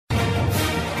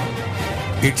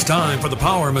It's time for the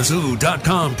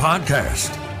PowerMizzou.com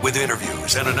podcast with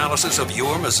interviews and analysis of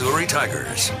your Missouri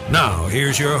Tigers. Now,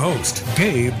 here's your host,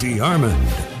 Gabe DeArmond.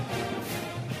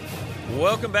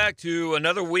 Welcome back to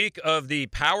another week of the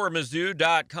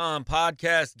PowerMizzou.com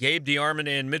podcast. Gabe DeArmond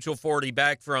and Mitchell Forty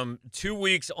back from 2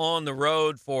 weeks on the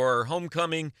road for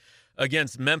homecoming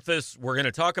against Memphis. We're going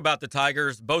to talk about the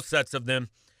Tigers, both sets of them,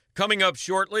 coming up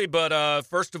shortly. But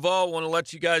first of all, I want to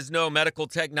let you guys know medical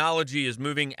technology is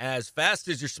moving as fast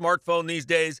as your smartphone these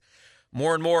days.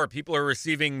 More and more people are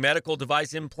receiving medical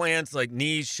device implants like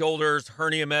knees, shoulders,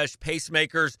 hernia mesh,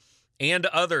 pacemakers, and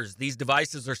others. These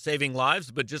devices are saving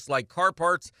lives, but just like car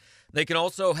parts, they can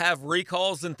also have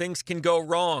recalls and things can go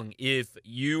wrong. If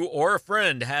you or a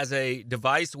friend has a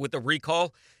device with a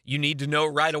recall, you need to know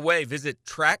right away. Visit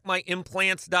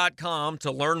trackmyimplants.com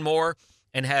to learn more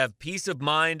and have peace of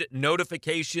mind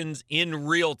notifications in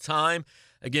real time.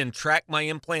 Again,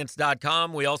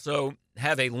 trackmyimplants.com. We also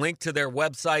have a link to their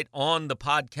website on the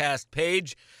podcast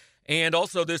page. And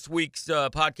also this week's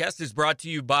podcast is brought to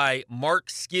you by Mark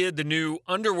Skid, the new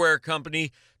underwear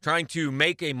company trying to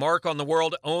make a mark on the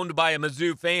world, owned by a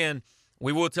Mizzou fan.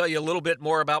 We will tell you a little bit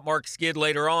more about Mark Skid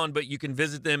later on, but you can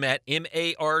visit them at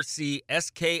markskid.com.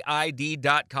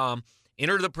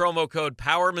 Enter the promo code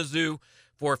PowerMizzou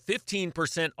for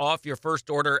 15% off your first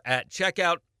order at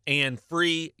checkout and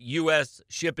free U.S.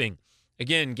 shipping.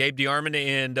 Again, Gabe DeArmond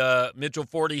and Mitchell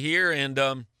Forty here, and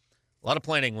a lot of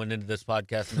planning went into this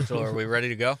podcast. Mitchell, are we ready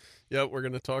to go? Yep, we're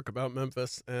going to talk about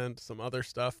Memphis and some other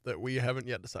stuff that we haven't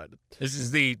yet decided. This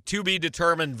is the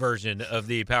to-be-determined version of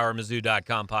the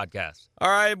PowerMizzou.com podcast. All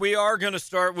right, we are going to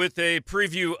start with a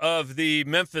preview of the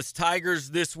Memphis Tigers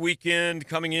this weekend,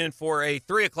 coming in for a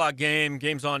 3 o'clock game.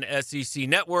 Game's on SEC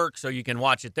Network, so you can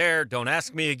watch it there. Don't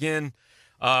ask me again.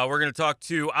 We're going to talk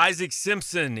to Isaac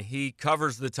Simpson. He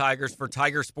covers the Tigers for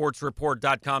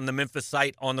TigerSportsReport.com, the Memphis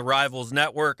site on the Rivals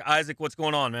Network. Isaac, what's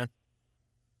going on, man?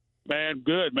 Man,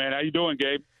 good, man. How you doing,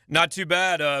 Gabe? Not too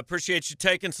bad. Appreciate you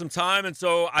taking some time. And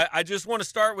so I just want to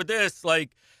start with this.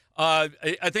 I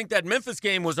think that Memphis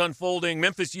game was unfolding,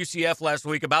 Memphis-UCF last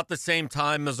week, about the same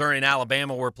time Missouri and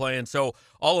Alabama were playing. So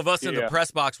all of us in the press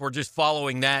box were just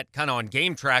following that kind of on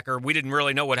Game Tracker. We didn't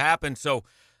really know what happened. So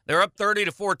they're up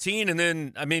 30-14, and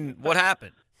then, I mean, what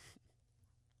happened?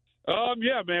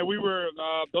 Yeah, man, we were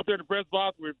up there in the press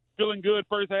box. We were feeling good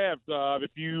first half.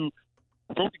 If you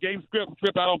wrote the game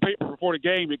script out on paper before the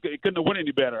game, it couldn't have went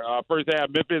any better. First half,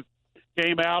 Memphis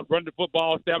came out, run the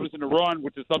football, establishing the run,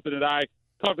 which is something that I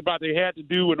talked about they had to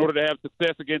do in order to have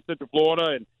success against Central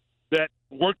Florida, and that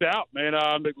worked out, man.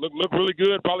 They looked really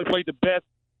good, probably played the best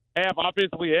half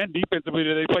offensively and defensively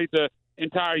that they played the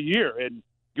entire year. And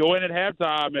go in at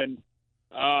halftime, and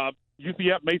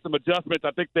UCF made some adjustments.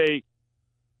 I think they,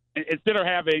 instead of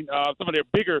having some of their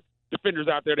bigger defenders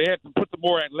out there, they had to put some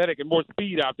more athletic and more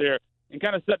speed out there and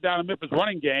kind of shut down the Memphis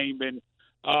running game. And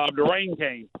the rain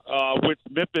came, which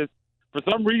Memphis, for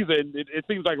some reason, it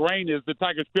seems like rain is the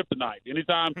Tigers' kryptonite.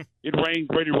 Anytime it rains,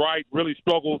 Brady Wright really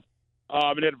struggles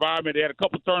in that environment. They had a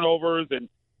couple turnovers and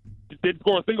didn't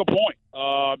score a single point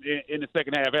in the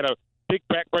second half. Had a big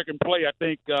back-breaking play. I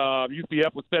think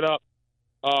UCF was set up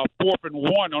 4th and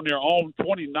 1 on their own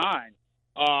 29.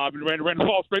 And ran the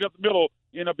ball straight up the middle,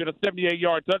 ended up in a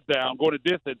 78-yard touchdown, going the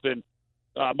distance. And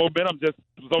momentum just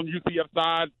was on UCF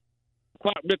side.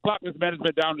 Clock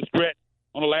mismanagement down the stretch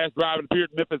on the last drive. It appeared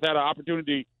Memphis had an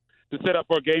opportunity to set up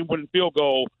for a game-winning field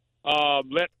goal.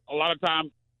 Let a lot of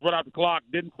time run out the clock,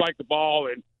 didn't spike the ball,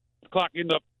 and the clock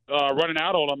ended up running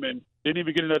out on them and didn't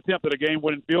even get an attempt at a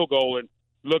game-winning field goal. And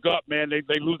look up, man,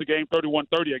 they lose the game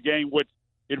 31-30, a game which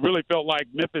it really felt like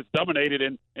Memphis dominated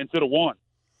and should have won.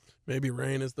 Maybe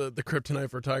rain is the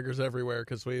kryptonite for Tigers everywhere,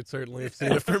 because we certainly have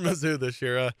seen it for Mizzou this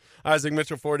year. Isaac,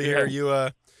 Mitchell Forty here.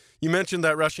 You mentioned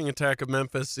that rushing attack of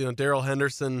Memphis. You know, Darrell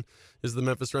Henderson is the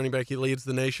Memphis running back. He leads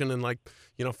the nation in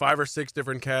 5 or 6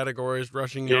 different categories: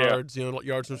 rushing yards,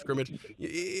 yards from scrimmage.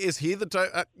 Is he the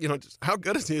type? Just how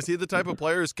good is he? Is he the type of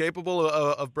player who's capable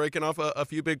of breaking off a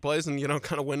few big plays and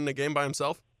kind of winning a game by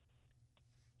himself?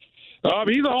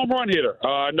 He's a home run hitter,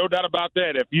 no doubt about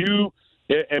that. If you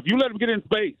let him get in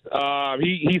space,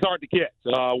 he's hard to catch.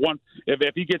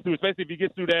 If he gets through, especially if he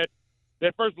gets through that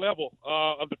first level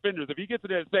of defenders, if he gets to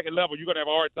that second level, you're going to have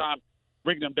a hard time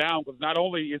bringing him down, because not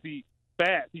only is he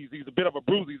fast, he's a bit of a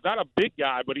bruiser. He's not a big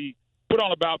guy, but he put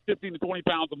on about 15 to 20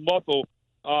 pounds of muscle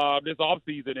this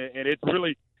offseason, and it's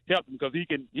really helped him because he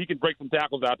can break some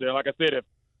tackles out there. Like I said, if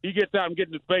he gets out and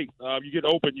gets into space, you get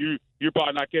open, you're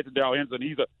probably not catching Darrell Henderson.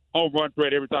 He's a home run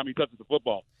threat every time he touches the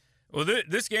football. Well,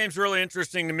 this game's really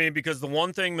interesting to me because the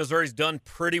one thing Missouri's done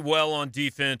pretty well on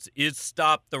defense is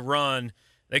stop the run.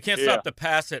 They can't stop the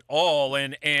pass at all.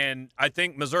 And I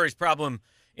think Missouri's problem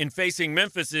in facing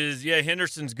Memphis is,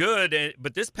 Henderson's good,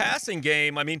 but this passing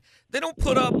game, I mean, they don't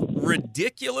put up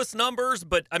ridiculous numbers,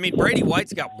 but, I mean, Brady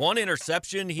White's got 1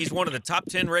 interception. He's one of the top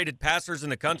 10 rated passers in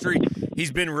the country.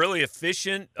 He's been really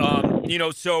efficient.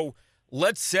 So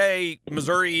let's say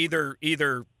Missouri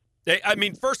either I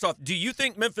mean, first off, do you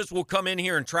think Memphis will come in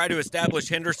here and try to establish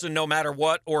Henderson no matter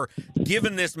what? Or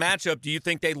given this matchup, do you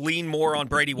think they lean more on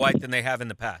Brady White than they have in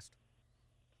the past?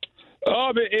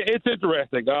 It's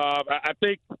interesting. I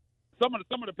think some of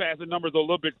the passing numbers are a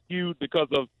little bit skewed because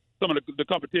of some of the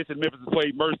competition Memphis has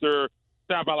played: Mercer,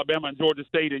 South Alabama, and Georgia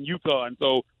State, and Utah. And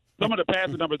so some of the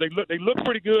passing numbers they look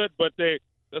pretty good, but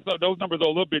those numbers are a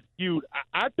little bit skewed.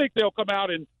 I think they'll come out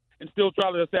and still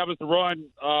try to establish the run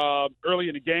early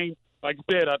in the game. Like you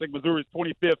said, I think Missouri's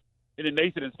 25th in the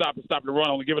nation in stop the run,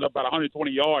 only giving up about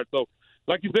 120 yards. So,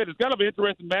 like you said, it's kind of an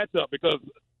interesting matchup because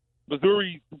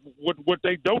Missouri, what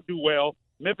they don't do well,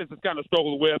 Memphis has kind of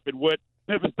struggled with, and what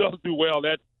Memphis does do well,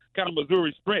 that's kind of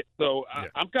Missouri's strength. So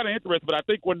I'm kind of interested, but I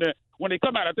think when they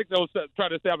come out, I think they'll try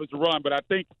to establish the run. But I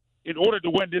think in order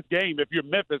to win this game, if you're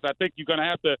Memphis, I think you're going to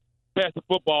have to pass the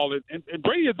football. And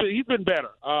Brady, he's been better.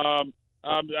 I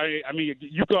mean,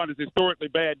 UConn is historically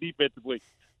bad defensively,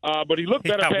 but he looked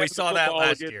better. We saw that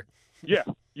last year. Yeah.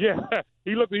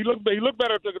 He looked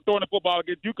better throwing the football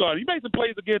against UConn. He made some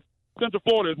plays against Central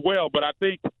Florida as well, but I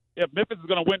think if Memphis is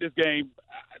going to win this game,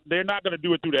 they're not going to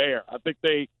do it through the air. I think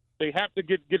they have to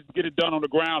get it done on the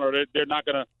ground, or they're not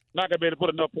going to be able to put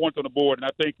enough points on the board. And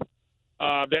I think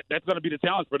that's going to be the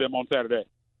challenge for them on Saturday.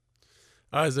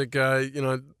 Isaac,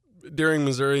 during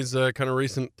Missouri's kind of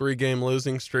recent 3-game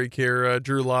losing streak here,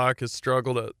 Drew Lock has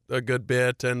struggled a good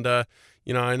bit, and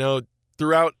I know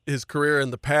throughout his career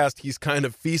in the past, he's kind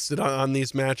of feasted on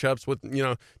these matchups with,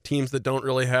 teams that don't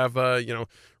really have,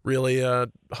 really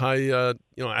high,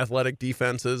 athletic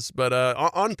defenses. But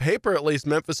on paper, at least,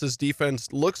 Memphis's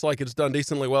defense looks like it's done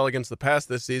decently well against the pass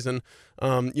this season.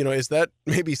 Is that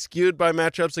maybe skewed by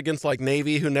matchups against like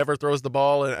Navy, who never throws the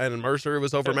ball, and Mercer, who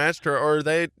was overmatched, or are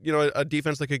they, a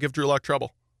defense that could give Drew Lock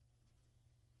trouble?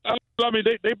 I mean,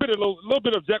 they've been a little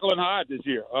bit of Jekyll and Hyde this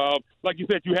year. Like you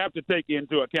said, you have to take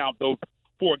into account those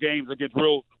 4 games against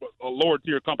real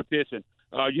lower-tier competition.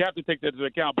 You have to take that into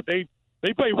account. But they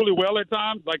play really well at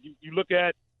times. Like, you look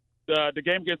at the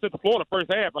game against Central Florida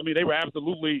first half. I mean, they were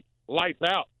absolutely lights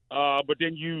out. But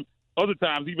then other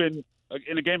times, even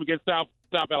in the game against South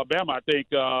Alabama, I think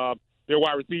their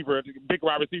wide receiver, big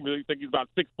wide receiver, I think he's about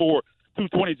 6'4",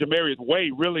 220, Jamarius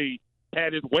Wade, really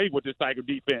had his way with this Tiger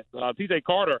defense. T.J.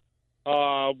 Carter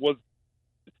was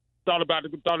thought about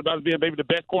as being maybe the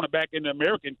best cornerback in the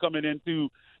American coming into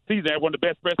season. Had one of the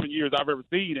best freshman years I've ever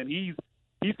seen, and he's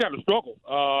kind of struggled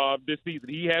this season.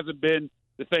 He hasn't been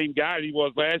the same guy that he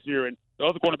was last year. And the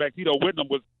other cornerback, Tito Whitney,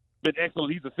 been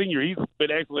excellent. He's a senior. He's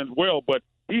been excellent as well, but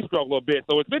he struggled a bit.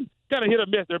 So it's been kind of hit or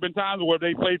miss. There have been times where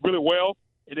they played really well,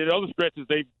 and then other stretches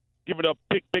they've given up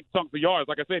big chunks of yards.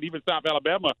 Like I said, even South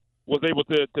Alabama was able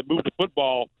to move the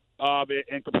football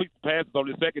and complete the passes on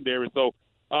the secondary. So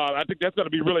I think that's going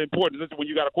to be really important, especially when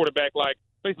you got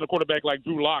facing a quarterback like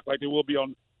Drew Lock, like they will be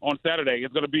on Saturday.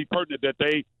 It's going to be pertinent that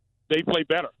they play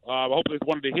better. Hopefully it's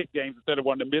one of the hit games instead of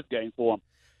one of the missed games for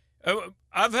them.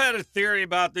 I've had a theory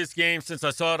about this game since I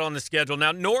saw it on the schedule.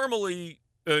 Now, normally,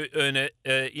 an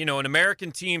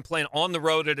American team playing on the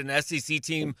road at an SEC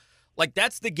team, like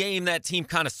that's the game that team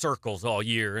kind of circles all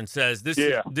year and says, this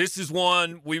is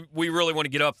one we really want to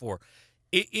get up for.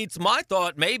 It's my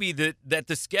thought maybe that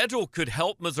the schedule could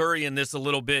help Missouri in this a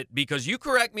little bit, because you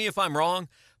correct me if I'm wrong,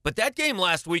 but that game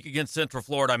last week against Central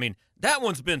Florida, I mean, that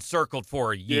one's been circled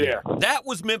for a year. Yeah. That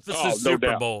was Memphis'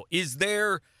 Super Bowl. Is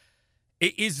there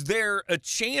a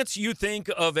chance you think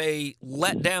of a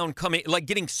letdown coming, like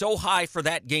getting so high for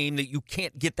that game that you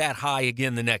can't get that high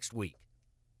again the next week?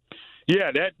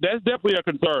 Yeah, that's definitely a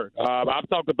concern. I've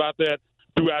talked about that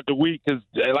throughout the week because,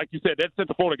 like you said, that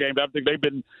Central Florida game, I think they've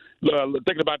been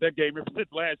thinking about that game ever since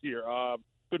last year.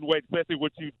 Couldn't wait, especially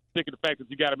with you thinking the fact that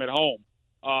you got them at home.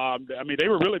 I mean, they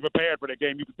were really prepared for that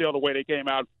game. You could tell the way they came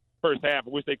out first half. I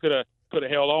wish they could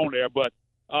have held on there. But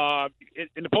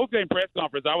in the post-game press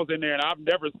conference, I was in there, and I've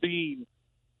never seen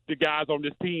the guys on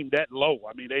this team that low.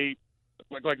 I mean, they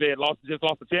looked like they had just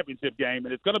lost the championship game,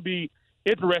 and it's going to be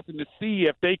interesting to see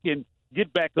if they can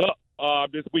get back up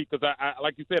this week because, I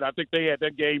like you said, I think they had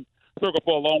that game circled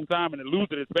for a long time, and to lose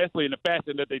it, especially in the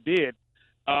fashion that they did,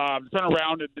 turn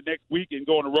around the next week and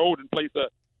go on the road and place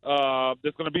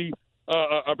that's going to be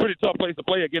a pretty tough place to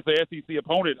play against an SEC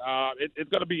opponent. It's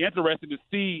going to be interesting to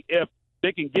see if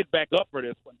they can get back up for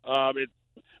this one. It's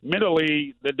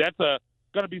mentally that's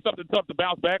going to be something tough to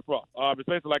bounce back from,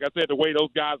 especially, like I said, the way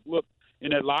those guys look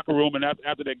in that locker room and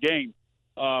after that game.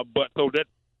 But so that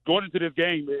going into this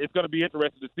game, it's going to be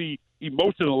interesting to see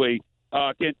emotionally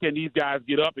can these guys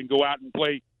get up and go out and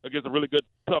play against a really good,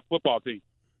 tough football team.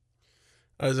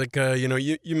 Isaac,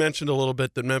 you mentioned a little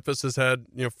bit that Memphis has had,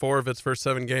 4 of its first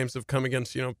 7 games have come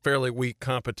against, fairly weak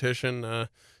competition.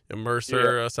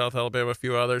 Mercer, South Alabama, a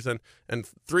few others, and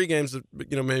 3 games,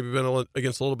 maybe been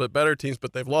against a little bit better teams,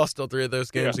 but they've lost all 3 of those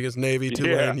games against Navy,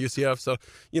 Tulane, UCF. So,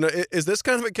 is this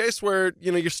kind of a case where,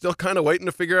 you're still kind of waiting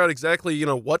to figure out exactly,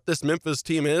 what this Memphis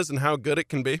team is and how good it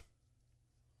can be?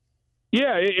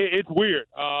 Yeah, it's weird.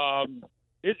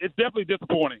 It's definitely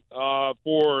disappointing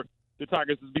for the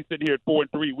Tigers to be sitting here at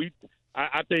 4-3.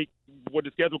 I think when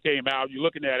the schedule came out, you're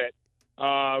looking at it,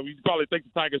 you probably think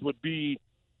the Tigers would be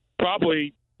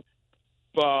probably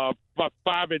 6-1,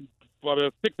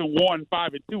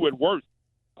 5-2 at worst.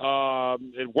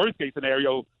 In worst case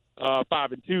scenario, 5-2,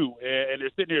 and they're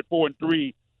sitting here at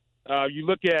 4-3. You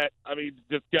look at,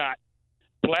 just got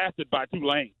blasted by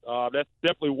Tulane. That's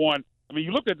definitely one.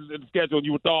 You look at the schedule and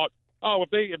you would thought,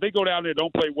 if they go down there and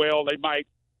don't play well, they might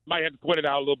have to sweat it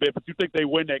out a little bit. But you think they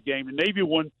win that game. The Navy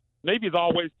one. Navy is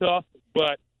always tough,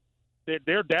 but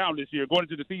they're down this year going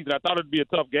into the season. I thought it'd be a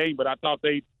tough game, but I thought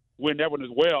they'd win that one as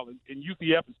well. And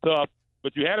UCF is tough,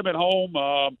 but you had them at home.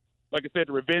 Like I said,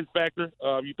 the revenge factor.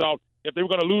 You thought if they were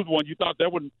going to lose one, you thought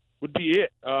that would be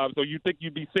it. So you think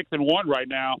you'd be 6-1 right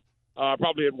now,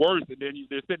 probably at worst, and then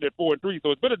they're sitting at 4-3.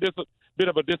 So it's been a bit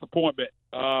of a disappointment.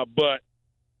 But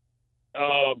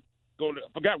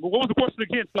forgot what was the question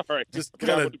again? Sorry, just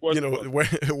kind of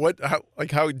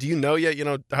how do you know yet?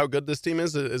 How good this team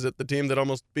is? Is it the team that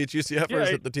almost beats UCF, or is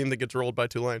it the team that gets rolled by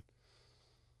Tulane?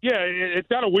 Yeah, it's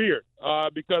kind of weird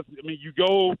because you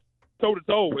go toe to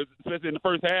toe, especially in the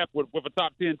first half with a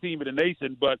top 10 team in the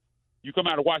nation, but you come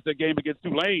out and watch that game against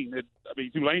Tulane.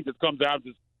 Tulane just comes out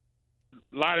just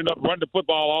lining up, running the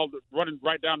football, running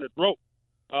right down their throat.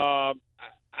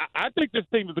 I think this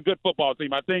team is a good football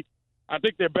team. I think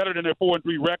they're better than their 4-3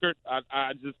 record.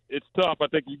 It's tough. I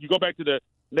think you go back to the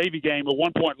Navy game, a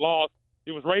 1-point loss.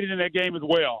 It was rated in that game as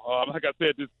well. Like I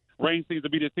said, this rain seems to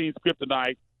be the team's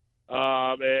kryptonite.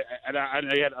 And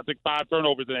they had, I think, 5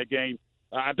 turnovers in that game.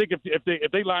 I think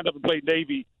if they lined up and played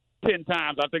Navy 10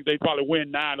 times, I think they'd probably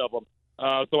win 9 of them.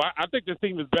 So I think this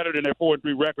team is better than their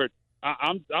 4-3 record.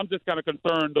 I'm just kind of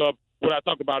concerned of what I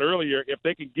talked about earlier. If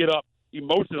they can get up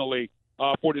emotionally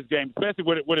for this game, especially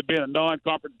with it being a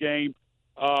non-conference game,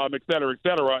 et cetera,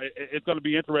 it's going to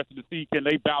be interesting to see can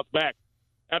they bounce back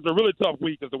after a really tough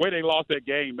week. Because the way they lost that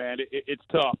game, man, it's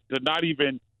tough to not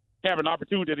even have an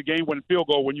opportunity at a game-winning field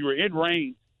goal when you were in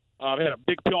range. Had a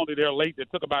big penalty there late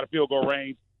that took about a field goal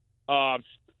range.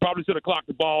 Probably should have clocked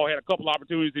the ball. Had a couple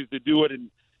opportunities to do it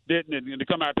and didn't. And to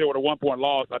come out there with a 1-point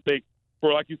loss, I think,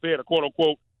 for, like you said, a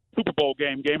quote-unquote Super Bowl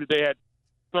game that they had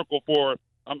circled for,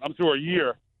 I'm sure, a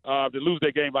year, to lose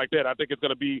that game like that, I think it's going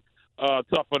to be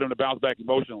tough for them to bounce back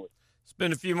emotionally.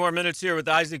 Spend a few more minutes here with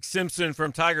Isaac Simpson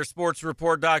from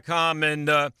TigerSportsReport.com.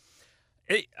 And,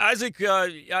 Isaac,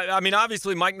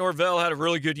 obviously Mike Norvell had a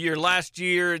really good year last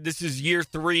year. This is year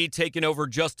 3 taking over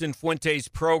Justin Fuente's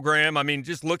program.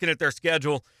 Just looking at their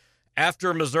schedule,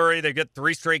 after Missouri, they get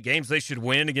 3 straight games they should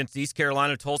win against East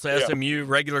Carolina, Tulsa, SMU,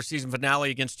 regular season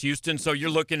finale against Houston. So you're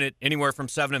looking at anywhere from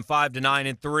 7-5 to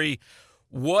 9-3.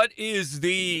 What is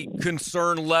the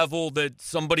concern level that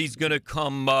somebody's going to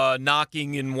come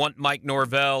knocking and want Mike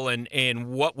Norvell, and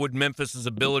what would Memphis'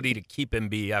 ability to keep him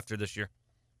be after this year?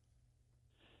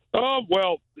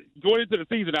 Well, going into the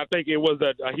season, I think it was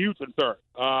a huge concern.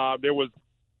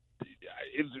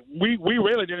 We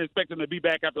really didn't expect him to be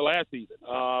back after last season.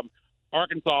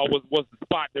 Arkansas was the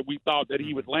spot that we thought that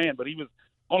he would land, but he was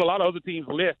on a lot of other teams'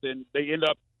 list, and they end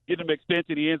up getting him an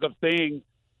extension. He ends up staying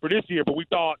for this year, but we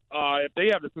thought if they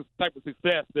have the type of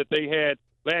success that they had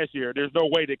last year, there's no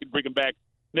way they can bring him back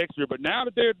next year. But now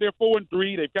that they're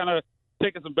 4-3, they've kind of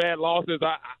taken some bad losses.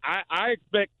 I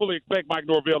fully expect Mike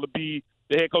Norvell to be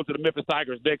the head coach of the Memphis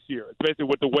Tigers next year, especially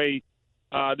with the way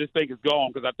this thing is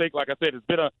going. Because I think, like I said, it's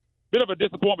been a bit of a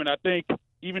disappointment. I think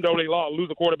even though they lose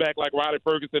a quarterback like Riley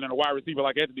Ferguson and a wide receiver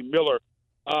like Anthony Miller,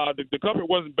 the cupboard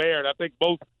wasn't bared. I think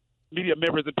both media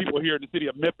members and people here in the city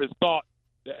of Memphis thought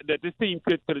that this team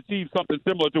could achieve something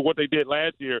similar to what they did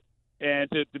last year.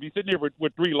 And to be sitting here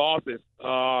with 3 losses,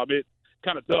 it's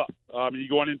kind of tough. You're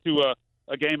going into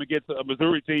a game against a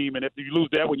Missouri team, and if you lose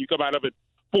that one, you come out of it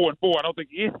 4-4. I don't think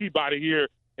anybody here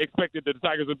expected that the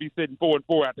Tigers would be sitting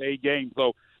 4-4 after 8 games.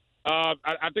 So I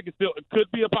think it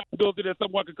could be a possibility that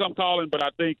someone could come calling, but I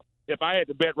think if I had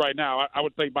to bet right now, I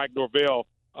would say Mike Norvell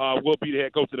will be the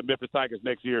head coach of the Memphis Tigers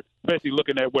next year, especially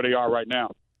looking at where they are right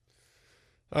now.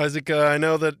 Isaac, I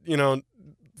know that,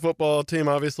 football team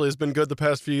obviously has been good the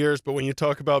past few years, but when you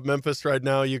talk about Memphis right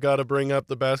now, you got to bring up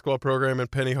the basketball program and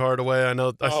Penny Hardaway. I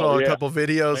know I saw a couple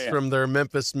videos from their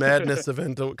Memphis Madness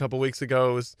event a couple weeks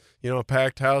ago. It was, a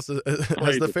packed house.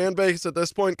 Has the fan base at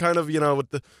this point kind of,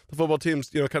 with the football teams,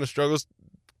 kind of struggles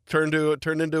turned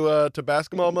into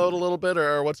basketball mode a little bit,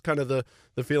 or what's kind of the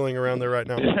feeling around there right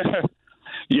now?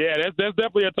 Yeah, that's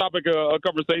definitely a topic of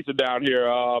conversation down here.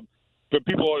 For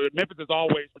people, Memphis has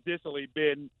always traditionally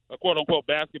been a quote-unquote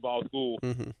basketball school.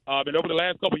 Mm-hmm. And over the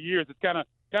last couple of years, it's kind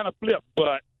of flipped.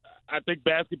 But I think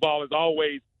basketball is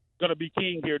always going to be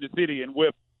king here in the city. And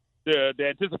with the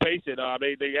anticipation,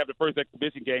 they have the first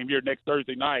exhibition game here next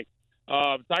Thursday night.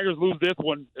 Tigers lose this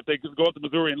one. If they just go up to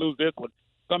Missouri and lose this one,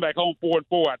 come back home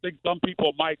 4-4. I think some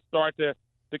people might start to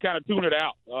kind of tune it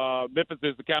out. Memphis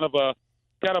is kind of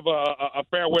a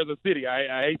fair weather city.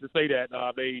 I hate to say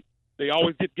that. They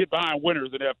always get behind winners,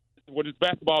 and when this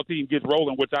basketball team gets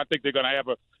rolling, which I think they're going to have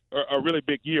a really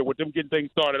big year with them getting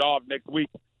things started off next week.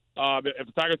 If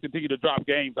the Tigers continue to drop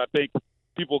games, I think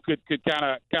people could kind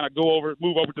of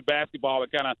move over to basketball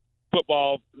and kind of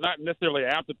football, not necessarily an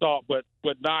afterthought, but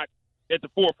not at the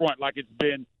forefront like it's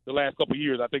been the last couple of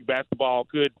years. I think basketball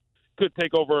could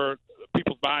take over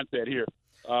people's mindset here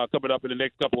coming up in the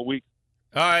next couple of weeks.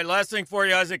 All right, last thing for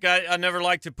you, Isaac. I never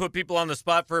like to put people on the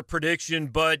spot for a prediction,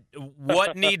 but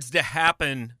what needs to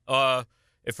happen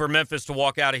for Memphis to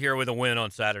walk out of here with a win on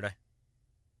Saturday?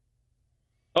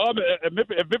 If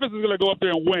Memphis is going to go up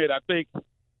there and win, I think,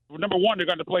 number one, they're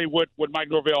going to play what Mike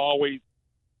Norvell always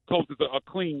coaches a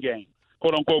clean game,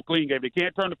 quote-unquote clean game. They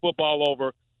can't turn the football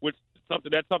over, which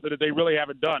that's something that they really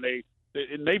haven't done.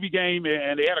 In Navy game,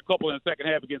 and they had a couple in the second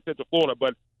half against Central Florida,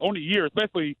 but on the year,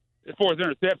 especially – as far as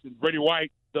interceptions, Brady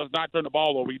White does not turn the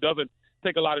ball over. He doesn't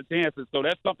take a lot of chances, so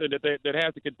that's something that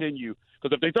has to continue.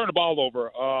 Because if they turn the ball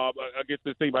over against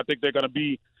this team, I think they're going to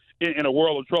be in a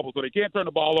world of trouble. So they can't turn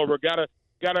the ball over. Got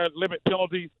to limit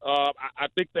penalties. I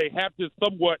think they have to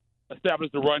somewhat establish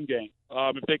the run game.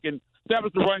 If they can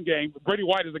establish the run game, Brady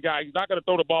White is a guy. He's not going to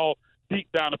throw the ball deep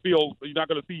down the field. You're not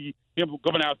going to see him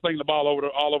coming out slinging the ball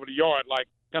all over the yard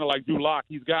kind of like Drew Lock.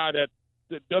 He's a guy that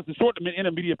does the short and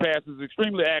intermediate passes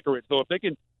extremely accurate. So if they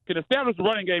can establish the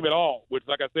running game at all, which,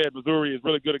 like I said, Missouri is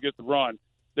really good against the run,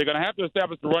 they're going to have to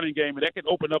establish the running game, and that can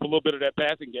open up a little bit of that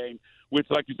passing game, which,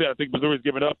 like you said, I think Missouri's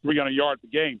giving up 300 yards a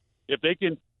game. If they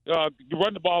can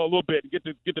run the ball a little bit and get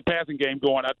the passing game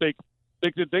going, I think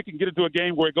they can get into a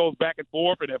game where it goes back and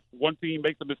forth, and if one team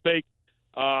makes a mistake,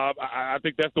 I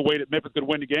think that's the way that Memphis could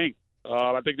win the game.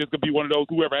 I think this could be one of those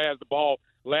whoever has the ball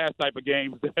last type of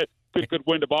games that could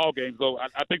win the ball game. So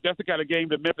I think that's the kind of game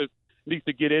that Memphis needs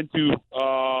to get into.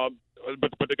 But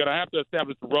they're going to have to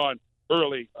establish the run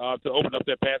early to open up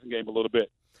that passing game a little bit.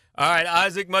 All right,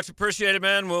 Isaac, much appreciated,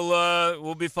 man.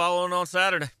 We'll be following on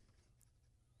Saturday.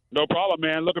 No problem,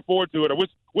 man. Looking forward to it. I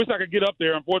wish I could get up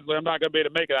there. Unfortunately, I'm not going to be able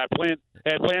to make it. I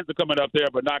had plans of coming up there,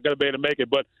 but not going to be able to make it.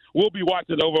 But we'll be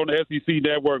watching over on the SEC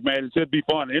Network, man. It should be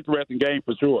fun. An interesting game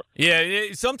for sure.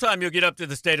 Yeah, sometime you'll get up to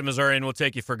the state of Missouri, and we'll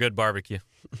take you for good barbecue.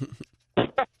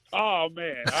 Oh,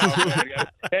 man.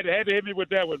 Had to hit me with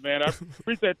that one, man. I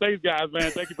appreciate it. Thanks, guys,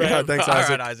 man. Thank you for having me. Thanks,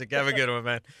 Isaac. All right, Isaac. Have a good one,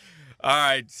 man. All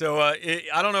right, so I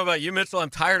don't know about you, Mitchell.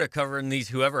 I'm tired of covering these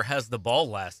whoever has the ball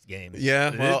last game. Yeah,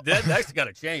 well, that's got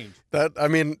to change.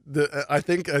 I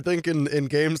think in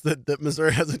games that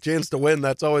Missouri has a chance to win,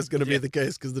 that's always going to be the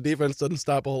case because the defense doesn't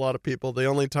stop a whole lot of people. The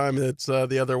only time it's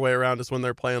the other way around is when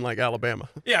they're playing like Alabama.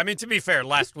 Yeah, I mean, to be fair,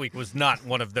 last week was not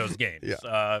one of those games.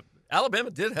 Yeah.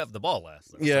 Alabama did have the ball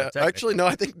last. Yeah, actually, no.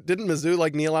 I think didn't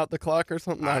Mizzou kneel out the clock or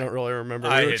something? I don't really remember.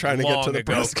 We were trying to get to the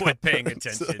press conference. Quit paying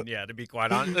attention. Yeah, to be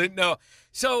quite honest. No.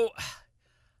 So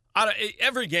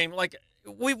every game,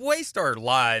 we waste our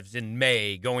lives in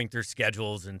May going through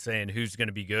schedules and saying who's going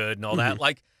to be good and all that.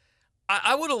 Like,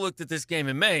 I would have looked at this game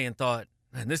in May and thought,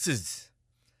 man, this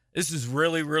is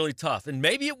really, really tough, and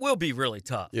maybe it will be really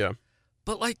tough. Yeah,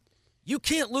 but you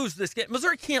can't lose this game.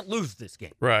 Missouri can't lose this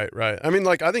game. Right. I mean,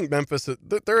 I think Memphis,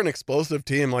 they're an explosive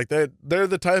team. They're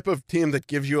the type of team that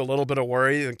gives you a little bit of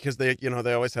worry because they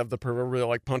always have the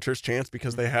proverbial puncher's chance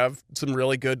because they have some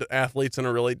really good athletes and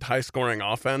a really high-scoring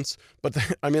offense. But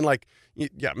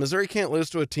Missouri can't lose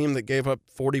to a team that gave up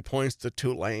 40 points to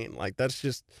Tulane. That's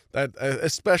just that,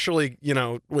 especially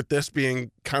with this being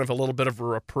kind of a little bit of a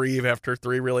reprieve after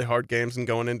 3 really hard games and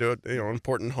going into an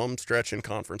important home stretch in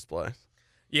conference play.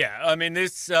 Yeah, I mean,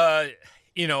 this, I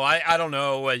don't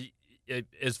know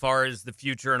as far as the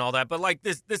future and all that, but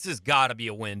this has got to be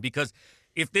a win because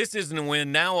if this isn't a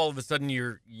win, now all of a sudden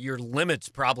your limit's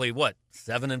probably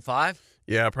 7-5.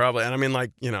 Yeah, probably. And I mean,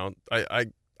 like,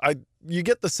 you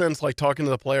get the sense, like, talking to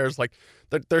the players, like,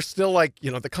 they're still, like,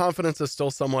 the confidence is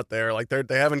still somewhat there. Like,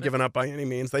 they haven't given up by any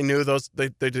means. They knew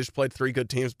they just played 3 good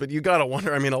teams. But you got to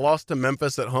wonder, I mean, a loss to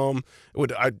Memphis at home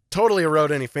would totally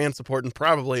erode any fan support. And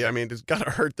probably, I mean, it's got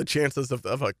to hurt the chances of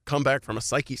a comeback from a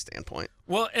psyche standpoint.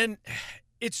 Well, and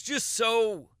it's just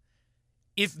so,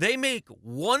 if they make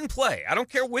one play, I don't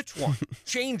care which one,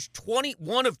 change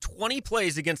 1 of 20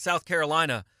 plays against South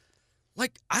Carolina,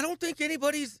 like, I think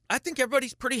everybody's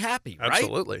pretty happy, right?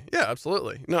 Absolutely. Yeah,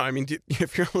 absolutely. No, I mean,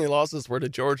 if your only losses were to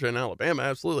Georgia and Alabama,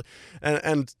 absolutely.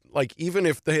 And like, even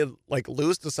if they like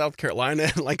lose to South Carolina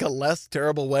in like a less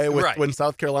terrible way when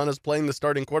South Carolina's playing the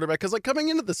starting quarterback, because like coming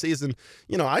into the season,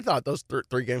 I thought those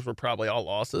 3 games were probably all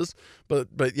losses, but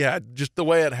yeah, just the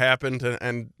way it happened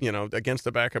and against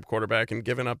the backup quarterback and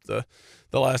giving up the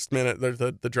last minute,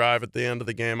 the drive at the end of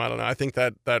the game. I don't know. I think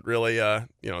that really,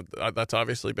 that's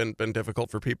obviously been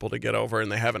difficult for people to get over,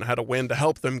 and they haven't had a win to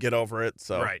help them get over it.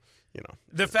 So, right.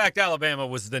 The fact Alabama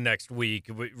was the next week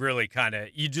really kind of,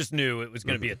 you just knew it was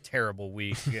going to be a terrible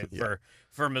week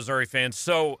for Missouri fans.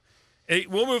 So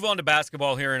we'll move on to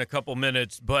basketball here in a couple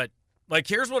minutes, but like,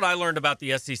 here's what I learned about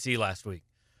the SEC last week.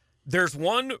 There's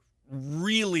one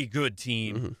really good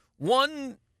team,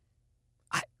 one,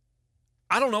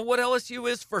 I don't know what LSU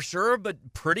is for sure, but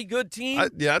pretty good team.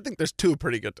 I think there's 2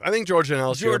 pretty good. I think Georgia and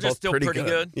LSU are both still pretty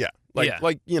good. Yeah.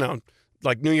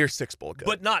 Like New Year's Six Bowl good.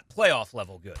 But not playoff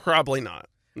level good. Probably not.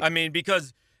 I mean,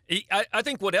 because I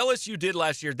think what LSU did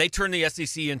last year, they turned the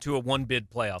SEC into a 1-bid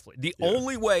playoff league. The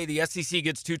only way the SEC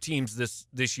gets 2 teams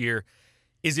this year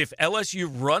is if LSU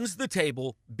runs the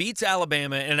table, beats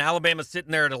Alabama, and Alabama's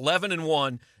sitting there at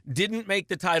 11-1, didn't make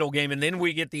the title game, and then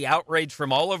we get the outrage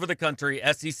from all over the country,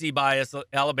 SEC bias,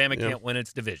 Alabama can't win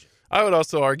its division. I would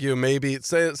also argue maybe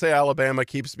say Alabama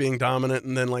keeps being dominant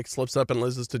and then like slips up and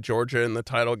loses to Georgia in the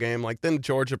title game. Like then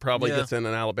Georgia probably gets in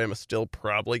and Alabama still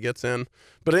probably gets in.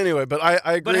 But anyway,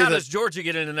 I agree. But how does Georgia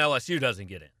get in and LSU doesn't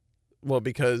get in? Well,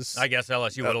 because I guess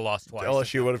LSU would have lost twice.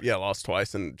 LSU would have lost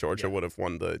twice, and Georgia would have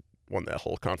won that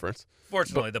whole conference.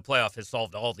 Fortunately, the playoff has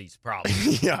solved all these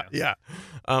problems. Yeah.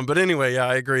 But anyway,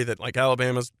 I agree that like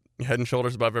Alabama's head and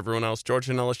shoulders above everyone else.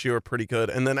 Georgia and LSU are pretty good,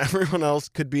 and then everyone else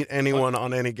could beat anyone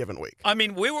on any given week. I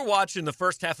mean, we were watching the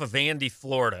first half of Vandy,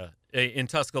 Florida, in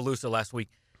Tuscaloosa last week,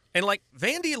 and like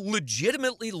Vandy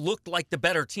legitimately looked like the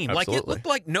better team. Absolutely. Like it looked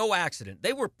like no accident.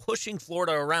 They were pushing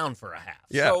Florida around for a half.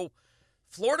 Yeah. So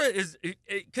Florida is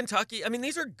Kentucky. I mean,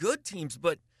 these are good teams,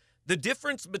 but the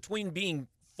difference between being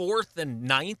 4th and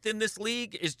 9th in this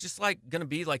league is just like going to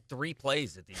be like 3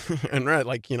 plays at the end. And right,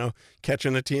 like,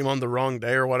 catching a team on the wrong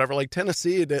day or whatever. Like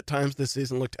Tennessee at times this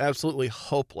season looked absolutely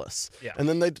hopeless. Yeah. And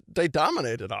then they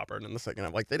dominated Auburn in the second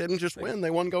half. Like they didn't just win, they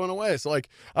won going away. So like,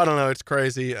 I don't know, it's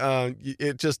crazy.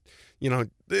 It just,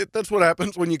 that's what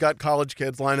happens when you got college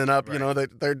kids lining up. Right.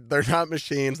 They're not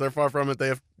machines. They're far from it. They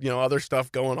have, other stuff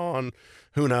going on.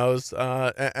 Who knows?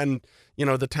 And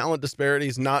the talent disparity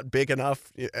is not big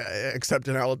enough, except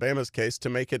in Alabama's case, to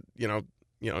make it, a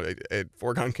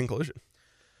foregone conclusion.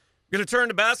 Going to turn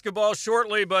to basketball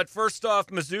shortly, but first off,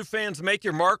 Mizzou fans, make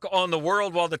your mark on the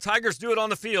world while the Tigers do it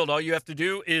on the field. All you have to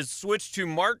do is switch to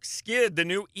Mark Skid, the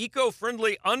new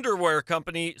eco-friendly underwear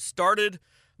company started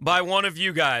by one of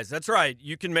you guys. That's right.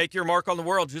 You can make your mark on the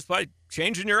world just by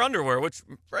changing your underwear, which,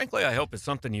 frankly, I hope is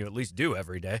something you at least do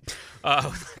every day.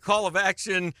 Call to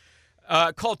action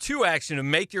to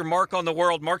make your mark on the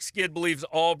world. Mark Skid believes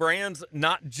all brands,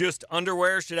 not just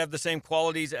underwear, should have the same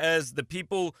qualities as the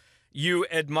people you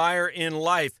admire in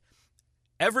life.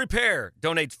 Every pair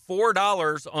donates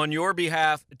 $4 on your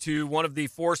behalf to one of the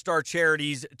 4-star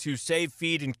charities to save,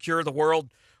 feed, and cure the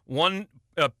world.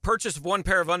 A purchase of 1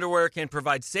 pair of underwear can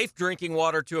provide safe drinking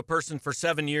water to a person for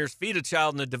 7 years, feed a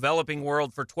child in the developing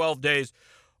world for 12 days,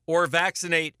 or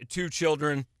vaccinate 2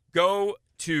 children. Go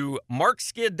to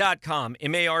markskid.com,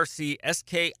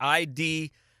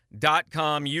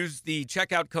 markskid.com. Use the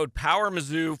checkout code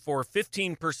PowerMizzou for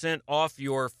 15% off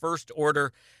your first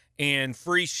order and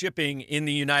free shipping in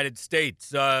the United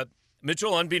States.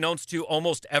 Mitchell, unbeknownst to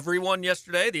almost everyone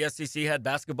yesterday, the SEC had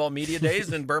basketball media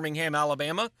days in Birmingham,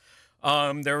 Alabama.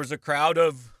 There was a crowd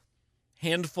of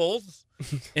handfuls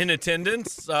in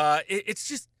attendance. It's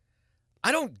just,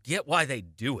 I don't get why they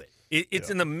do it.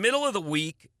 It's in the middle of the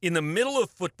week, in the middle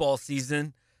of football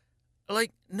season.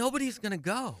 Like, nobody's going to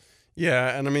go.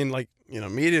 Yeah, and I mean, like,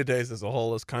 media days as a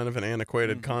whole is kind of an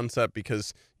antiquated concept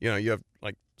because, you have,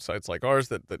 like, sites like ours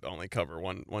that only cover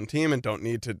one team and don't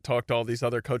need to talk to all these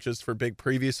other coaches for big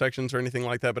preview sections or anything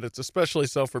like that. But it's especially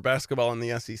so for basketball in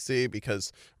the SEC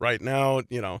because right now,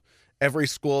 every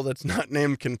school that's not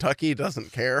named Kentucky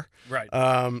doesn't care. Right.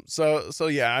 So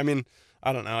yeah, I mean,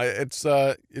 I don't know. It's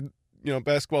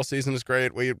basketball season is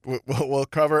great. We'll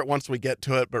cover it once we get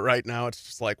to it, but right now it's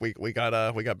just like we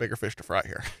got bigger fish to fry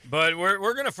here. But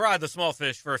we're gonna fry the small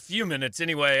fish for a few minutes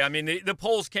anyway. I mean, the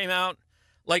polls came out,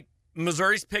 like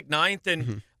Missouri's picked 9th,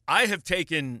 and I have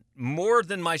taken more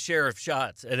than my share of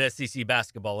shots at SEC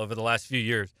basketball over the last few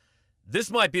years. This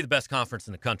might be the best conference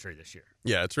in the country this year.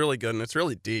 Yeah, it's really good, and it's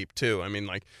really deep, too. I mean,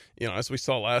 like, as we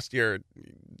saw last year,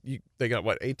 they got,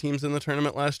 8 teams in the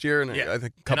tournament last year? And I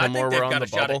think a couple more were on the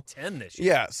bubble. I think they've got a shot at 10 this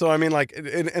year. Yeah, so, I mean, like,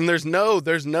 and there's no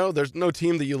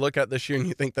team that you look at this year and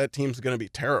you think that team's going to be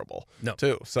terrible,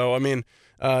 too. So, I mean,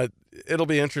 it'll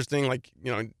be interesting, like,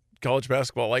 college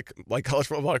basketball, like college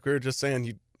football, like we were just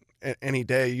saying, any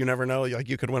day, you never know. Like,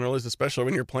 you could win or lose, especially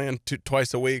when you're playing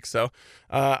twice a week. So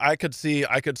I could see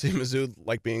Mizzou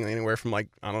like being anywhere from like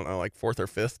 4th or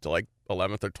 5th to like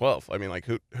 11th or 12th. I mean, like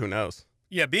who knows?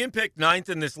 Yeah, being picked 9th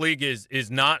in this league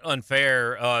is not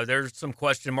unfair. There's some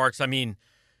question marks. I mean,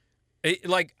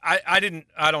 I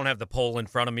don't have the poll in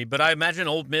front of me, but I imagine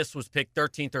Ole Miss was picked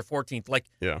 13th or 14th. Like,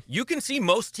 you can see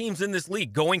most teams in this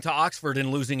league going to Oxford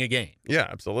and losing a game. Yeah,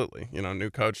 absolutely.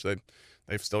 New coach,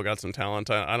 they've still got some talent.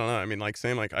 I don't know. I mean, like,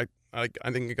 same, like, I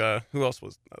think, who else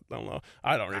was, I don't know.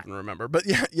 I don't even remember. But,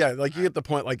 yeah, like, you get the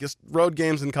point. Like, just road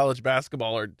games in college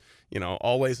basketball are,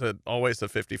 always a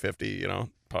 50-50,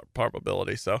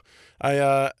 probability. So,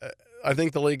 I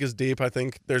think the league is deep. I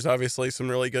think there's obviously some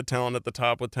really good talent at the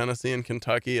top with Tennessee and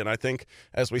Kentucky. And I think,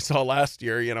 as we saw last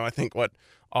year, I think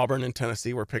Auburn and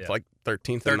Tennessee were picked like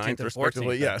 13th and 9th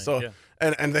respectively. Yeah. So,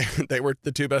 and they were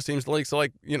the 2 best teams in the league. So,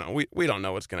 like, we don't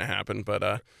know what's going to happen,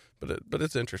 but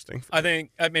it's interesting. I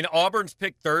mean, Auburn's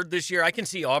picked 3rd this year. I can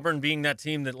see Auburn being that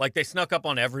team that, like, they snuck up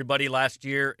on everybody last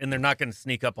year, and they're not going to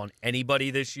sneak up on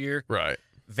anybody this year. Right.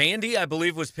 Vandy, I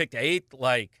believe, was picked 8th.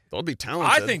 Like, they'll be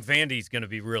talented. I think Vandy's going to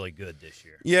be really good this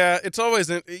year. Yeah, it's always,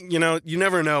 you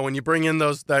never know when you bring in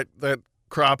that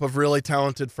crop of really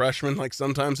talented freshmen. Like,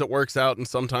 sometimes it works out and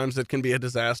sometimes it can be a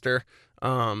disaster.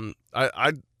 I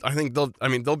think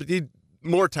they'll be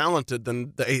more talented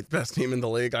than the 8th best team in the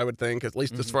league, I would think, at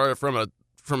least as far from a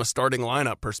starting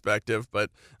lineup perspective. But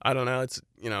I don't know. It's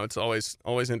it's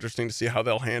always interesting to see how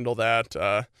they'll handle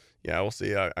that. Yeah, we'll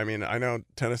see. I mean, I know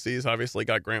Tennessee's obviously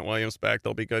got Grant Williams back.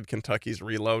 They'll be good. Kentucky's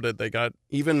reloaded. They got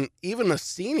even a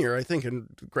senior, I think, in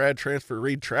grad transfer,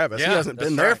 Reed Travis. Yeah, he hasn't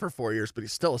been there for 4 years, but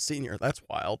he's still a senior. That's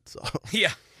wild. So.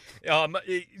 Yeah.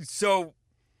 So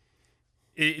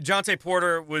Jonte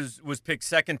Porter was picked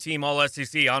 2nd team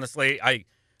All-SEC. Honestly,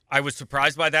 I was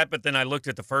surprised by that, but then I looked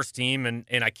at the first team,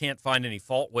 and I can't find any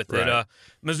fault with it.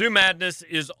 Mizzou Madness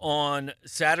is on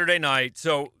Saturday night,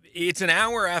 so it's an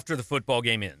hour after the football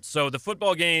game ends. So the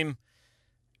football game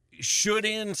should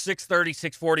end 6:30,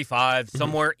 6:45,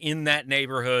 somewhere in that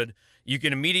neighborhood. You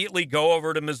can immediately go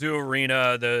over to Mizzou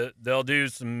Arena. They'll do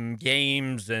some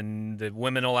games, and the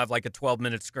women will have like a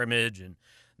 12-minute scrimmage, and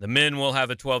the men will have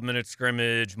a 12-minute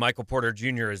scrimmage. Michael Porter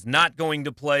Jr. is not going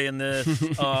to play in this.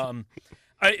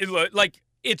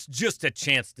 It's just a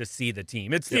chance to see the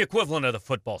team. It's the equivalent of the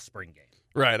football spring game.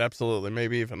 Right, absolutely.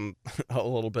 Maybe even a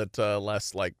little bit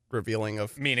less like revealing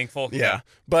of meaningful. Yeah,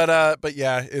 but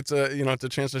yeah, it's a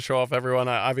chance to show off everyone.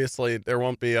 Obviously, there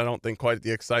won't be, I don't think, quite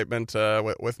the excitement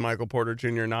with Michael Porter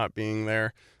Jr. not being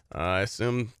there. I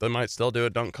assume they might still do a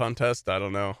dunk contest. I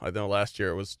don't know. I know last year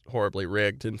it was horribly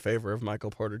rigged in favor of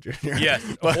Michael Porter Jr. Yes,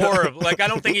 horrible. Like, I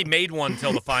don't think he made one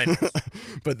until the finals.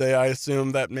 But I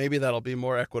assume that maybe that'll be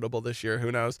more equitable this year.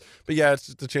 Who knows? But yeah, it's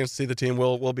just a chance to see the team.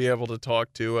 We'll be able to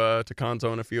talk to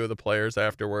Conzo and a few of the players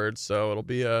afterwards. So it'll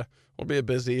be a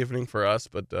busy evening for us,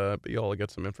 but you'll all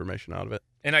get some information out of it.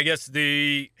 And I guess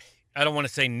I don't want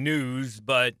to say news,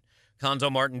 but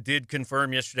Conzo Martin did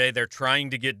confirm yesterday they're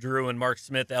trying to get Drew and Mark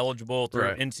Smith eligible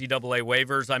through NCAA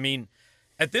waivers. I mean,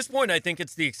 at this point, I think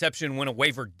it's the exception when a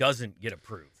waiver doesn't get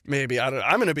approved. Maybe. I'm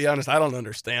going to be honest. I don't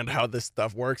understand how this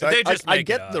stuff works. I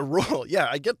get the rule. Yeah,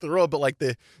 I get the rule, but like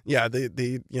the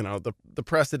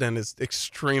precedent is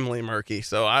extremely murky.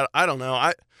 So I don't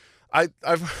know.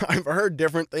 I've heard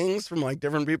different things from like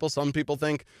different people. Some people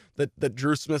think that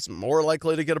Drew Smith's more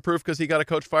likely to get approved because he got a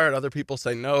coach fired. Other people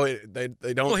say no, they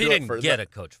don't. Well, he didn't get a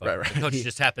coach fired. Right. The coach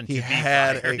just happened to be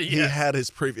fired. He had his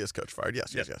previous coach fired.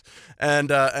 Yes.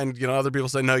 And other people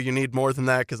say no, you need more than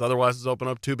that because otherwise it's open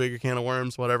up too big a can of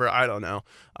worms. Whatever. I don't know.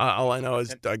 All I know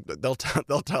is they'll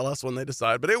tell us when they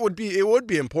decide. But it would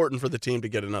be important for the team to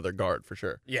get another guard for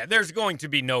sure. Yeah, there's going to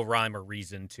be no rhyme or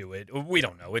reason to it. We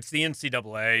don't know. It's the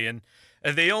NCAA and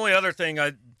the only other thing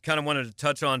I kind of wanted to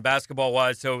touch on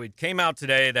basketball-wise, so it came out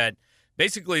today that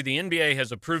basically the NBA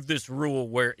has approved this rule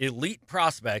where elite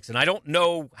prospects, and I don't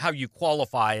know how you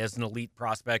qualify as an elite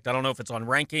prospect. I don't know if it's on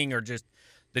ranking or just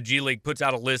the G League puts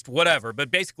out a list, whatever. But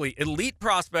basically, elite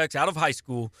prospects out of high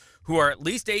school who are at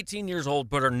least 18 years old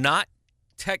but are not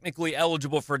technically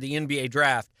eligible for the NBA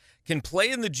draft can play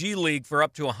in the G League for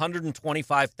up to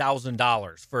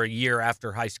 $125,000 for a year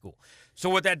after high school. So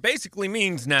what that basically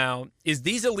means now is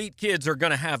these elite kids are going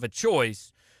to have a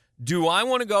choice. Do I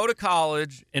want to go to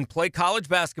college and play college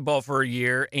basketball for a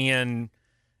year and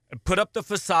put up the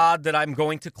facade that I'm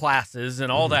going to classes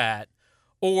and all that?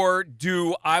 Or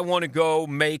do I want to go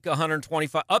make up to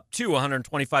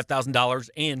 $125,000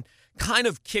 and kind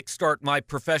of kickstart my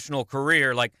professional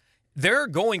career? Like, there are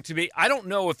going to be, I don't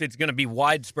know if it's going to be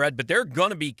widespread, but there are going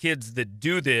to be kids that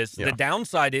do this. Yeah. The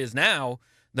downside is now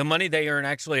the money they earn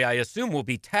actually, I assume, will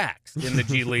be taxed in the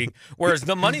G League, whereas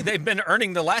the money they've been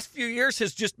earning the last few years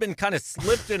has just been kind of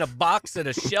slipped in a box at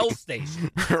a Shell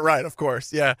station. Right, of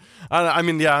course, yeah. I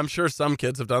mean, yeah, I'm sure some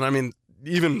kids have done. I mean,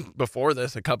 even before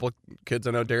this, a couple of kids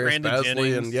I know, Darius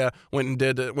Bazley, and went and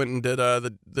did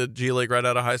the G League right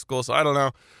out of high school. So I don't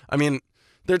know. I mean,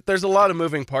 there's a lot of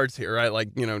moving parts here, right? Like,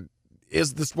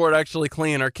 is the sport actually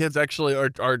clean? Are kids actually are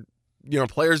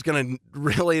players going to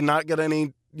really not get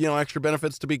any extra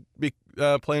benefits to be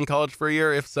playing college for a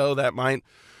year? If so, that might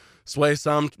sway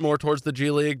some more towards the G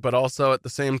League, but also at the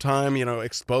same time,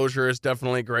 exposure is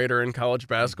definitely greater in college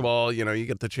basketball. You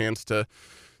get the chance to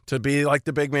be like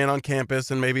the big man on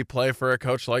campus and maybe play for a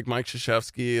coach like Mike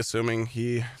Krzyzewski, assuming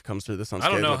he comes through this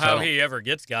unscathed. I don't know how he ever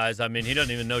gets guys. I mean, he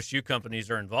doesn't even know shoe companies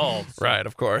are involved. So. Right,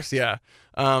 of course, yeah.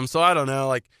 So I don't know.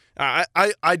 Like,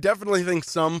 I definitely think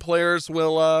some players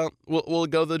will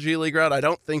go the G League route. I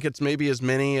don't think it's maybe as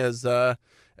many as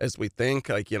we think.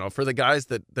 Like, for the guys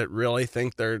that really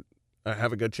think they're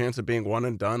have a good chance of being one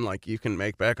and done, like, you can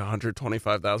make back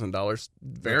 $125,000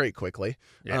 very quickly.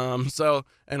 Yeah.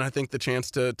 And I think the chance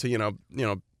to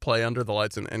play under the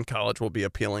lights in college will be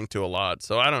appealing to a lot.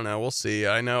 So I don't know. We'll see.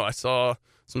 I know I saw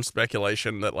some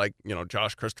speculation that, like,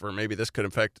 Josh Christopher, maybe this could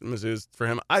affect Mizzou's for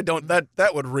him. I don't,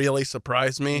 that would really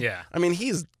surprise me. Yeah. I mean,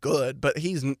 he's good, but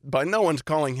no one's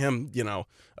calling him,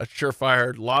 a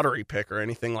surefire lottery pick or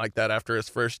anything like that after his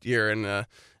first year. And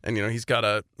he's got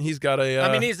a he's a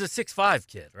 6'5"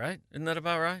 kid, right? Isn't that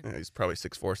about right? Yeah, he's probably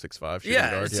 6'4", 6'5".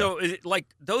 Yeah. Guard, so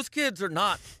those kids are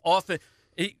not often.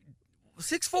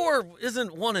 6'4"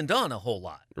 isn't one and done a whole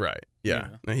lot. Right. Yeah.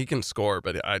 Now, he can score,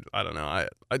 but I don't know.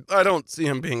 I don't see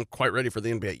him being quite ready for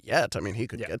the NBA yet. I mean, he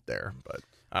could get there, but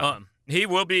he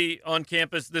will be on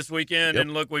campus this weekend. Yep.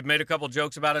 And look, we've made a couple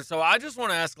jokes about it. So I just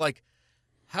want to ask, like,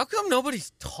 how come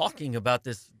nobody's talking about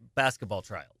this basketball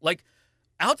trial? Like,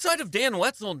 outside of Dan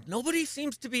Wetzel, nobody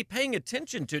seems to be paying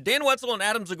attention to. Dan Wetzel and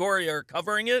Adam Zagori are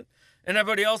covering it, and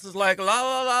everybody else is like, la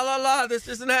la la la la, this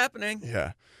isn't happening.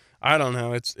 Yeah. I don't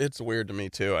know. It's weird to me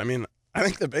too. I mean, I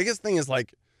think the biggest thing is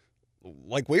like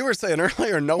we were saying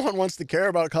earlier, no one wants to care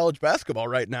about college basketball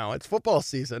right now. It's football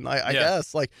season, I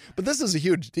guess. But this is a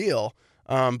huge deal.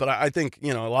 But I think,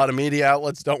 a lot of media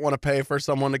outlets don't want to pay for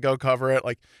someone to go cover it.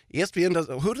 Like, ESPN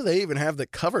doesn't. Who do they even have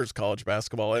that covers college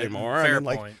basketball anymore? Fair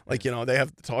point. They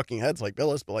have the talking heads like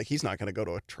Billis, but, like, he's not going to go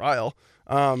to a trial.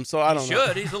 So I don't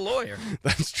know. He's a lawyer.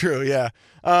 That's true, yeah.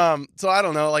 So I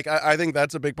don't know. Like, I think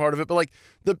that's a big part of it. But, like,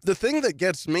 the thing that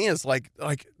gets me is, like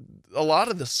a lot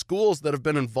of the schools that have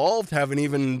been involved haven't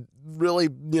even really,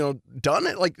 done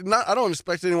it. Like, I don't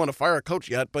expect anyone to fire a coach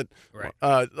yet, but,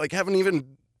 haven't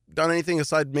even done anything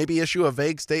aside maybe issue a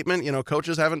vague statement.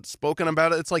 Coaches haven't spoken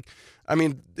about it. It's like, I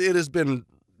mean, it has been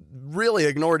really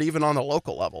ignored even on the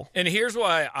local level. And here's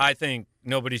why I think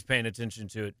nobody's paying attention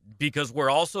to it, because we're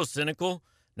all so cynical.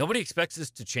 Nobody expects this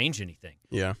to change anything.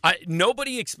 Yeah.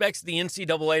 Nobody expects the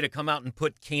NCAA to come out and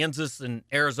put Kansas and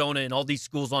Arizona and all these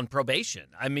schools on probation.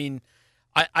 I mean,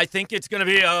 I think it's going to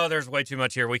be, there's way too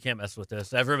much here. We can't mess with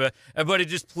this. Everybody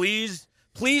just please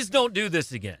don't do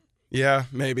this again. Yeah,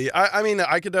 maybe. I mean,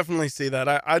 I could definitely see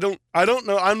that. I don't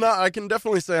know. I can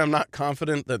definitely say I'm not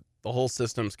confident that the whole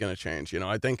system's going to change.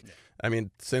 I think, I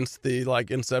mean, since the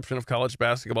inception of college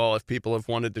basketball, if people have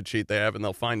wanted to cheat, they have, and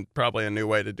they'll find probably a new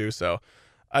way to do so.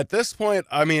 At this point,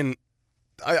 I mean,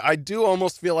 I do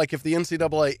almost feel like if the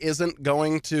NCAA isn't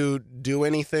going to do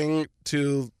anything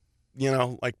to,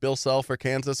 like Bill Self or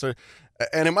Kansas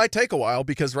and it might take a while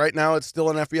because right now it's still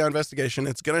an FBI investigation.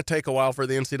 It's going to take a while for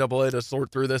the NCAA to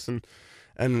sort through this and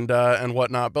and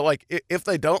whatnot. But like, if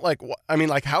they don't, like, I mean,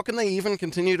 like, how can they even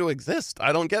continue to exist?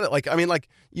 I don't get it. Like, I mean, like,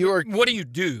 what do you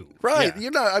do? Right. Yeah.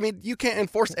 You're not. I mean, you can't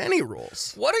enforce any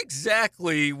rules. What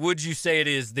exactly would you say it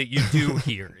is that you do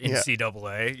here in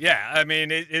NCAA? Yeah, I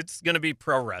mean, it's going to be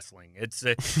pro wrestling. It's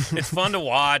fun to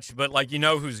watch, but like, you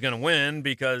know who's going to win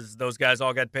because those guys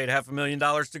all got paid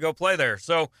 $500,000 to go play there.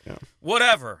 So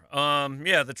whatever.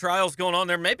 The trial's going on.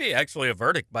 There may be actually a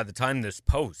verdict by the time this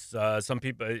posts. Some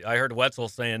people, I heard Wetzel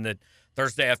saying that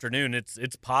Thursday afternoon,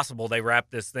 it's possible they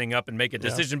wrap this thing up and make a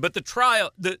decision. But the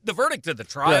trial, the verdict of the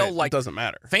trial, like, it doesn't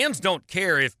matter. Fans don't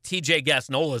care if TJ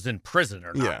Gasnola's in prison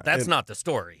or not. Yeah, That's not the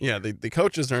story. Yeah, the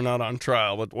coaches are not on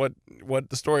trial. But what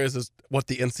the story is what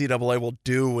the NCAA will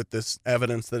do with this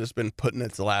evidence that has been put in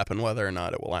its lap and whether or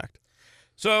not it will act.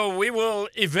 So we will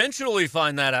eventually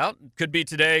find that out. Could be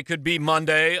today, could be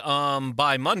Monday.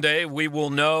 By Monday, we will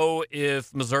know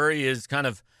if Missouri is kind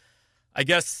of, I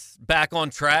guess, back on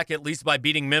track, at least by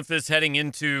beating Memphis, heading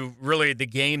into really the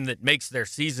game that makes their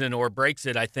season or breaks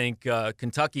it, I think,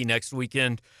 Kentucky next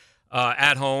weekend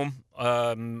at home.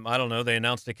 I don't know. They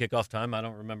announced a kickoff time. I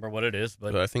don't remember what it is.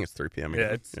 But I think it's 3 p.m.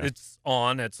 Yeah, it's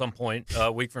on at some point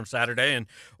a week from Saturday. And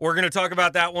we're going to talk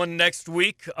about that one next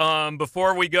week.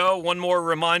 Before we go, one more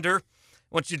reminder. I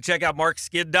want you to check out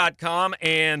markskid.com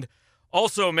and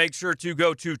also, make sure to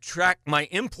go to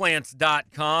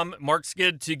trackmyimplants.com, Mark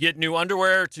Skid, to get new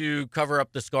underwear to cover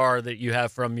up the scar that you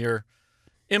have from your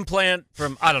implant.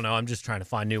 I don't know, I'm just trying to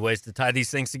find new ways to tie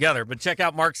these things together. But check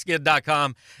out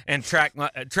markskid.com and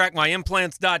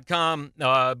trackmyimplants.com,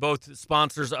 both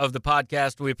sponsors of the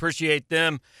podcast. We appreciate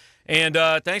them. And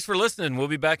thanks for listening. We'll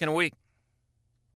be back in a week.